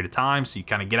that period of time. So you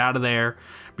kind of get out of there,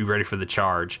 be ready for the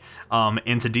charge.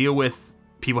 And to deal with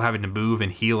people having to move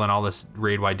and heal and all this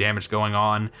raid-wide damage going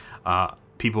on,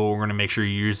 people were going to make sure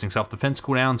you're using self-defense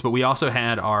cooldowns. But we also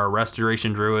had our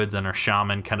restoration druids and our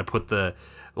shaman kind of put the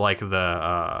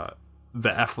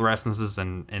efflorescences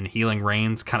and healing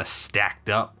rains kind of stacked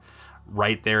up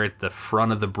right there at the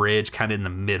front of the bridge, kind of in the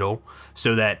middle,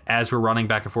 so that as we're running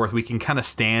back and forth, we can kind of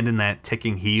stand in that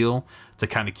ticking heal to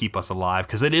kind of keep us alive,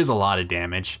 because it is a lot of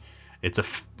damage. It's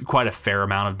quite a fair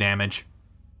amount of damage,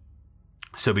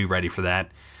 so be ready for that.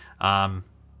 But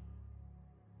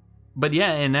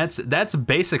yeah, and that's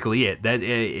basically it.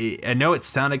 I know it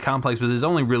sounded complex, but there's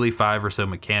only really 5 or so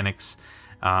mechanics.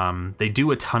 They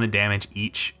do a ton of damage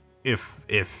each, if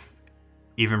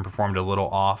even performed a little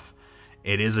off.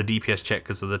 It is a DPS check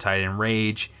because of the Titan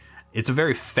Rage. It's a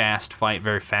very fast fight,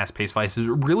 very fast-paced fight. It's a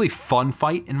really fun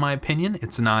fight, in my opinion.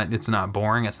 It's not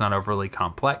boring. It's not overly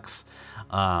complex.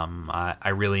 I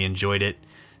really enjoyed it.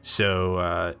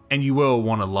 So, and you will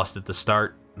want to lust at the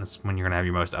start. That's when you're gonna have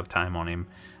your most uptime on him.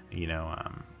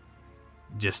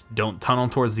 Just don't tunnel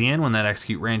towards the end when that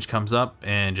execute range comes up,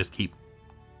 and just keep,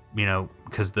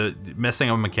 because the messing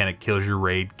up a mechanic kills your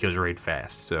raid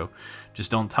fast. So just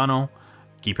don't tunnel,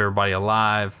 keep everybody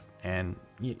alive, and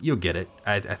you'll get it.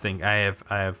 I think I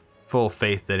have full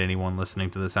faith that anyone listening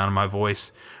to the sound of my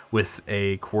voice with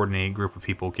a coordinated group of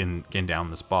people can down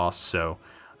this boss. So,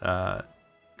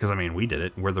 because we did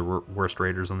it. We're the worst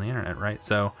raiders on the internet, right?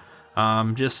 So,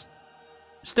 just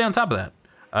stay on top of that.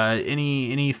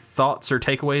 Any thoughts or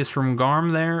takeaways from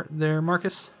Garm there,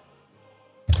 Marcus?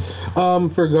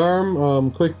 For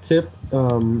Garm, quick tip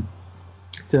to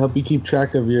help you keep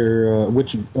track of your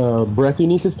which breath you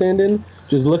need to stand in.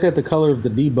 Just look at the color of the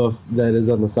debuff that is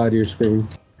on the side of your screen.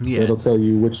 Yeah, it'll tell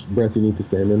you which breath you need to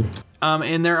stand in.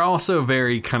 And they're also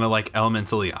very kind of like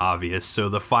elementally obvious. So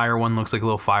the fire one looks like a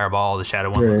little fireball. The shadow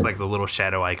one looks like the little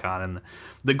shadow icon, and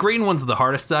the green one's the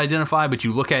hardest to identify. But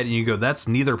you look at it and you go, "That's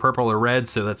neither purple or red,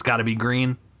 so that's got to be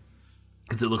green,"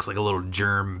 because it looks like a little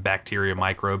germ, bacteria,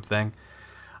 microbe thing.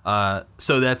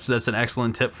 So that's an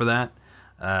excellent tip for that.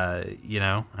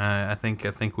 I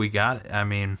think we got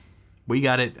it. We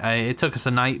got it. It took us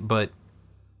a night, but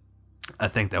I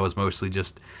think that was mostly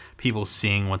just people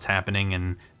seeing what's happening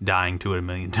and dying to it a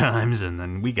million times, and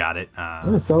then we got it.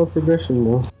 Solid progression,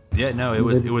 though. Yeah, no, it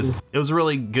was a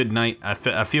really good night.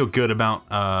 I feel good about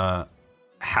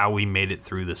how we made it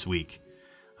through this week.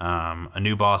 A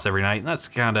new boss every night. And that's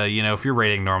kind of, if you're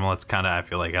rating normal, it's kind of, I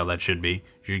feel like, how that should be.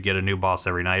 You should get a new boss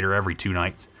every night or every 2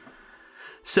 nights.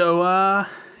 So,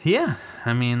 yeah,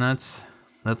 that's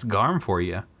Garm for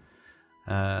you.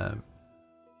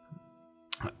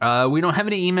 We don't have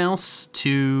any emails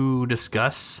to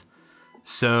discuss,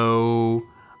 so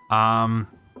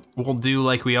we'll do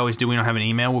like we always do. We don't have an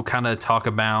email. We'll kind of talk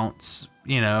about,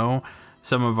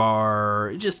 some of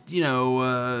our, just,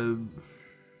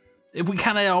 if we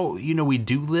kind of, we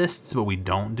do lists, but we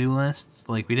don't do lists.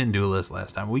 Like, we didn't do a list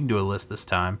last time. We can do a list this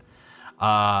time.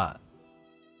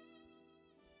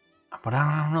 But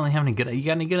I don't really have any good. You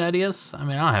got any good ideas? I don't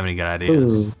have any good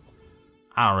ideas.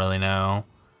 I don't really know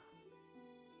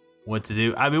what to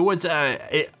do. What's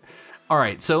all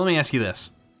right, so let me ask you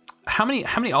this. How many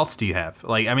alts do you have?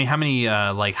 Like, how many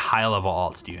like high level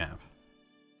alts do you have?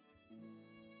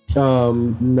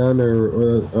 None,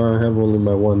 or I have only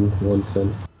my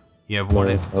 110. You have one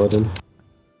Paladin.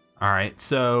 All right,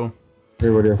 so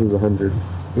everybody else is 100.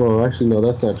 Well, actually, no,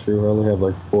 that's not true. I only have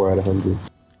like 4 out of 100.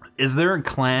 Is there a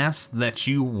class that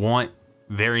you want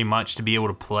very much to be able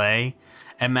to play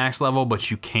at max level,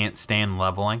 but you can't stand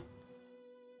leveling?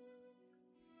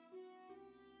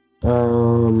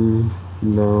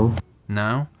 No.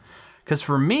 No? Because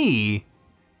for me,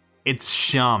 it's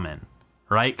Shaman,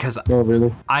 right? Because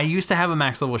really? I used to have a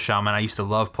max level Shaman. I used to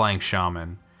love playing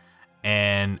Shaman.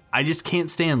 And I just can't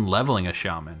stand leveling a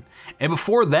Shaman. And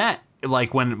before that,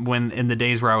 like when in the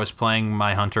days where I was playing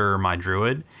my Hunter or my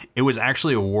Druid, it was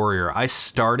actually a Warrior. I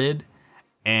started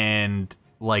and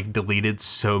like deleted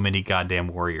so many goddamn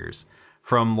Warriors.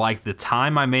 From like the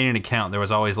time I made an account, there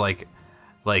was always like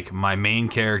my main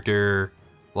character,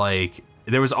 like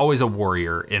there was always a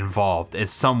Warrior involved.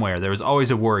 It's somewhere. There was always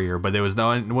a Warrior, but it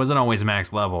wasn't always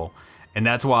max level. And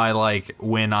that's why, like,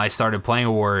 when I started playing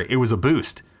a Warrior, it was a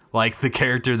boost. Like, the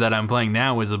character that I'm playing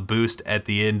now was a boost at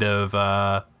the end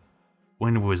of,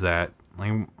 when was that?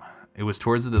 Like, it was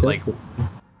towards the, like, it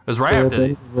was right after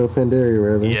the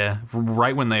Pandaria, rather. Yeah,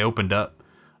 right when they opened up,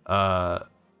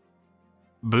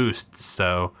 boosts.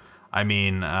 So,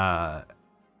 I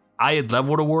had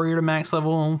leveled a Warrior to max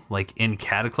level, like, in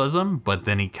Cataclysm, but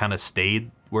then he kind of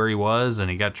stayed where he was, and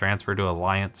he got transferred to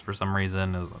Alliance for some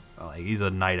reason. Like, he's a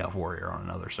Night Elf Warrior on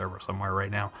another server somewhere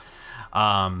right now.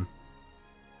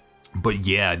 But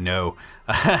yeah, no,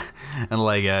 and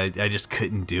like I just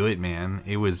couldn't do it, man.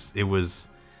 It was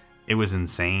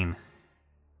insane.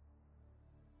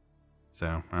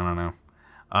 So I don't know.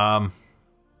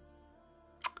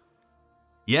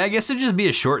 Yeah, I guess it'd just be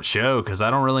a short show because I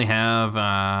don't really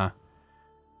have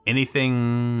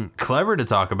anything clever to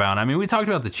talk about. We talked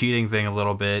about the cheating thing a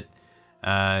little bit.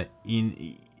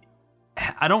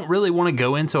 I don't really want to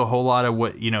go into a whole lot of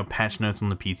what, patch notes on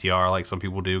the PTR like some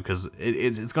people do, because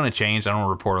it's going to change. I don't want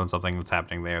to report on something that's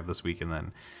happening there this week and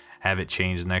then have it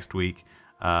change next week.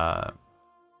 You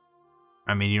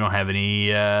don't have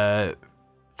any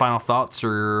final thoughts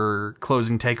or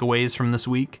closing takeaways from this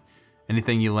week?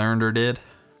 Anything you learned or did?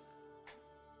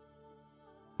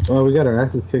 Well, we got our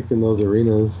asses kicked in those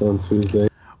arenas on Tuesday.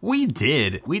 We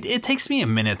did. It takes me a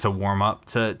minute to warm up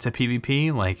to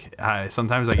PvP. Like,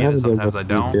 sometimes I get it, sometimes I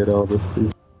don't.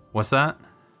 What's that?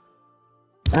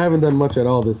 I haven't done much at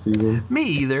all this season. Me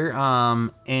either.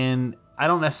 And I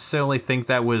don't necessarily think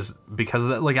that was because of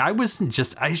that. Like, I wasn't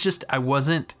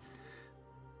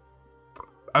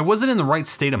in the right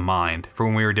state of mind for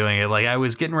when we were doing it. Like, I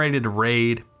was getting ready to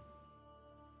raid,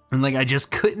 and like I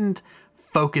just couldn't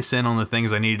focus in on the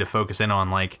things I needed to focus in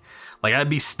on. Like I'd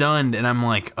be stunned, and I'm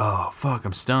like, oh fuck,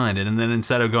 I'm stunned. And then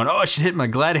instead of going, oh, I should hit my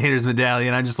gladiators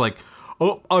medallion, I'm just like,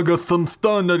 oh, I got some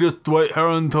stunned. I just wait here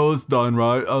until it's done,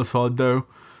 right? That's what I do.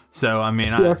 So I mean,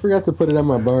 I forgot to put it on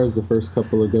my bars the first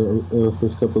couple of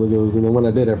goes, and then when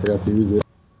I did, I forgot to use it.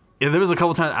 Yeah, there was a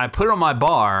couple times I put it on my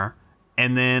bar,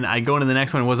 and then I go into the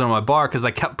next one. It wasn't on my bar because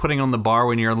I kept putting on the bar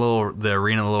when you're the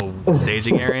arena, little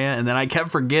staging area, and then I kept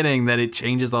forgetting that it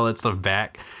changes all that stuff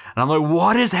back. And I'm like,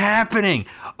 what is happening?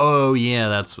 Oh yeah,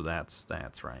 that's right.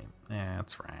 Yeah,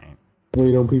 that's right.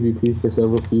 We don't PvP for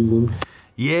several seasons.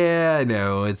 Yeah, I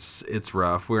know it's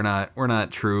rough. We're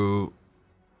not true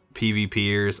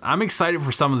PvPers. I'm excited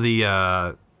for some of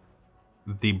the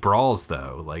brawls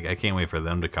though. Like, I can't wait for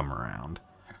them to come around.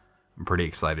 I'm pretty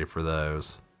excited for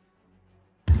those.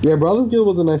 Yeah, Brawlers Guild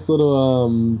was a nice little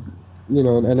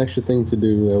an extra thing to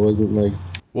do. That wasn't like,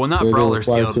 well, not Brawlers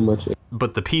Guild too much,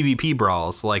 but the PvP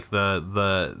brawls, like the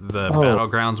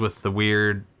battlegrounds with the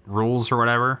weird rules or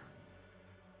whatever.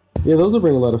 Yeah, those will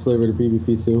bring a lot of flavor to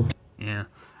PvP too. Yeah.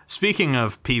 Speaking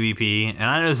of PvP, and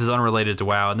I know this is unrelated to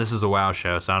WoW, and this is a WoW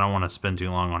show, so I don't want to spend too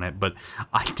long on it, but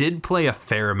I did play a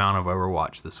fair amount of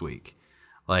Overwatch this week.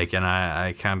 Like, and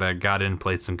I kind of got in,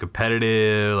 played some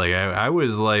competitive. Like, I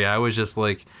was just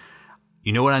like,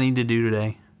 you know what I need to do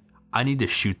today? I need to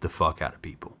shoot the fuck out of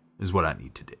people, is what I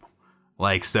need to do.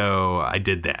 Like, so I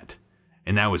did that,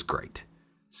 and that was great.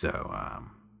 So,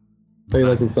 Play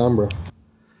like in Sombra.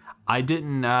 I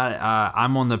didn't.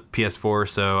 I'm on the PS4,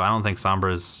 so I don't think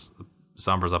Sombra's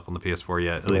up on the PS4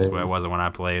 yet. At least it wasn't when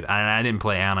I played. And I didn't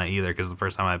play Ana either, because the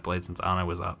first time I played since Ana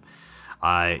was up.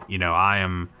 I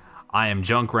am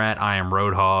Junkrat. I am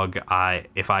Roadhog.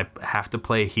 If I have to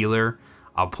play a healer,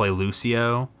 I'll play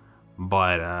Lucio,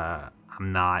 but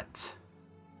I'm not.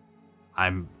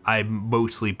 I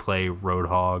mostly play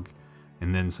Roadhog,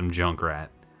 and then some Junkrat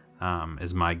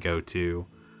is my go-to.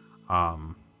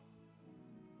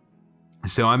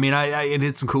 So I mean, I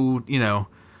did some cool, oh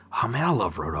man, I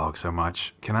love Roadhog so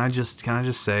much. Can I just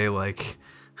say like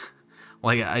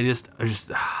I just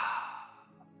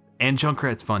and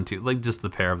Junkrat's fun too. Like, just the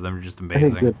pair of them are just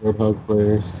amazing. I hate good Roadhog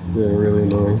players. They're really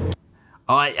annoying.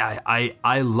 Oh,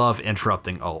 I love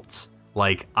interrupting ults.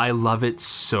 Like, I love it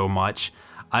so much.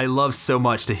 I love so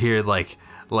much to hear like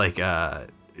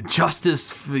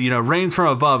justice, rains from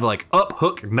above, like, up,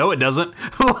 hook. No, it doesn't.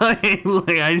 like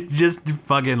I just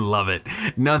fucking love it.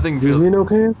 Nothing feels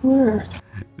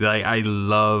like, I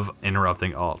love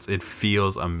interrupting alts. It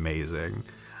feels amazing.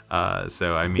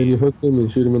 So I mean, then you hook them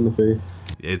and shoot them in the face.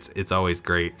 It's always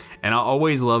great, and I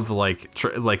always love like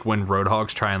when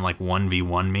Roadhogs try and like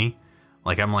 1v1 me.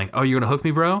 Like, I'm like, oh, you're gonna hook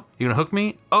me, bro? You gonna hook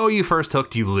me? Oh, you first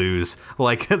hooked, you lose.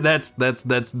 Like, that's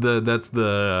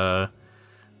the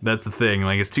thing.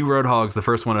 Like, it's two Roadhogs. The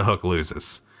first one to hook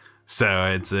loses. So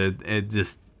it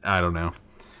just, I don't know.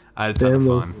 I had a ton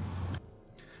of fun.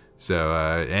 So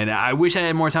and I wish I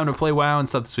had more time to play WoW and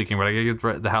stuff this weekend, but I gotta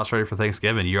get the house ready for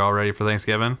Thanksgiving. You all ready for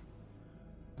Thanksgiving?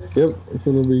 Yep, it's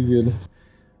gonna be good.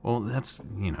 Well, that's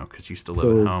because you still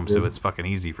live at home, so it's fucking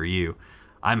easy for you.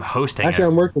 I'm hosting. Actually,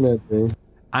 I'm working that day.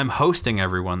 I'm hosting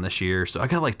everyone this year, so I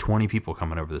got like 20 people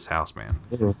coming over this house, man.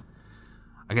 Mm-hmm.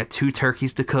 I got 2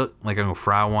 turkeys to cook. Like, I'm gonna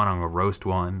fry one, I'm gonna roast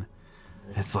one.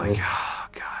 It's like, oh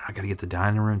god, I gotta get the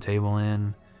dining room table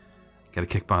in. Gotta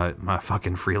kick my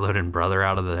fucking freeloading brother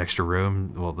out of the extra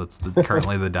room. Well, that's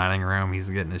currently the dining room. He's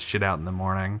getting his shit out in the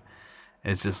morning.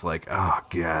 It's just like, oh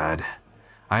god.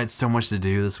 I had so much to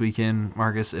do this weekend,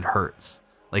 Marcus. It hurts.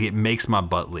 Like, it makes my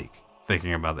butt leak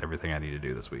thinking about everything I need to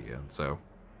do this weekend. So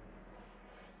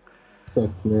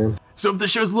sucks, man. So if the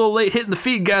show's a little late hitting the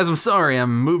feed, guys, I'm sorry.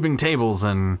 I'm moving tables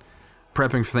and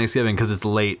prepping for Thanksgiving because it's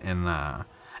late. And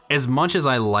as much as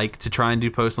I like to try and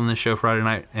do posts on this show Friday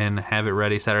night and have it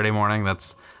ready Saturday morning,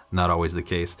 that's not always the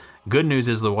case. Good news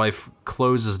is the wife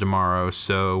closes tomorrow,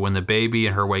 so when the baby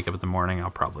and her wake up in the morning,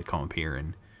 I'll probably come up here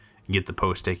and get the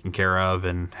post taken care of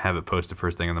and have it posted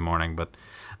first thing in the morning. But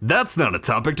that's not a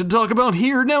topic to talk about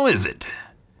here, now is it?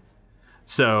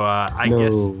 So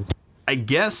I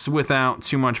guess without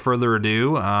too much further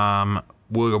ado,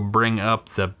 we'll bring up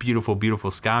the beautiful,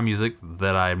 beautiful ska music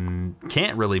that I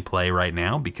can't really play right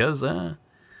now because I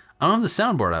don't have the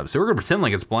soundboard up. So we're going to pretend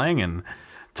like it's playing and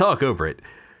talk over it.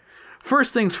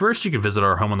 First things first, you can visit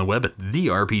our home on the web at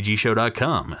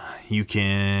therpgshow.com. You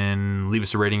can leave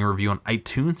us a rating and review on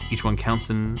iTunes. Each one counts,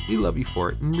 and we love you for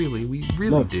it. And really, we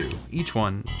really do. Each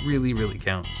one really, really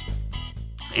counts.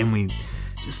 And we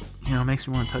just, it makes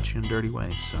me want to touch you in dirty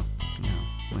ways. So,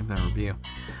 leave that review.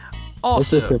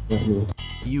 Also,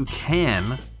 you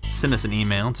can send us an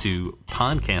email to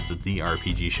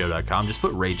podcast@therpgshow.com. Just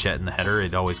put Raid Chat in the header.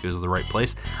 It always goes to the right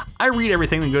place. I read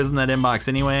everything that goes in that inbox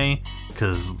anyway,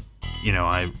 because,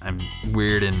 I'm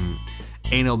weird and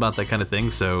anal about that kind of thing.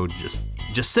 So just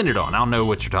send it on. I'll know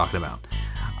what you're talking about.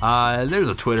 There's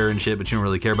a Twitter and shit, but you don't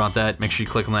really care about that. Make sure you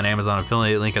click on that Amazon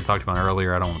affiliate link I talked about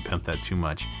earlier. I don't want to pimp that too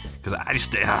much, because it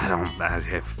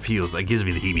gives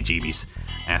me the heebie-jeebies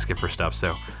asking for stuff.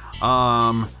 So,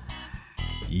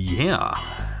 yeah.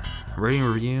 Rating,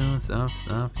 review, stuff,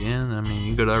 yeah. I mean,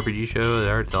 you can go to RPG Show,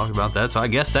 they already talked about that, so I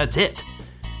guess that's it.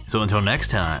 So until next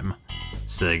time,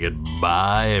 say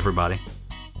goodbye, everybody.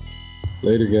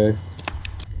 Later, guys.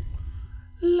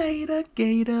 Later,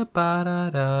 gator,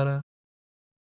 ba-da-da-da.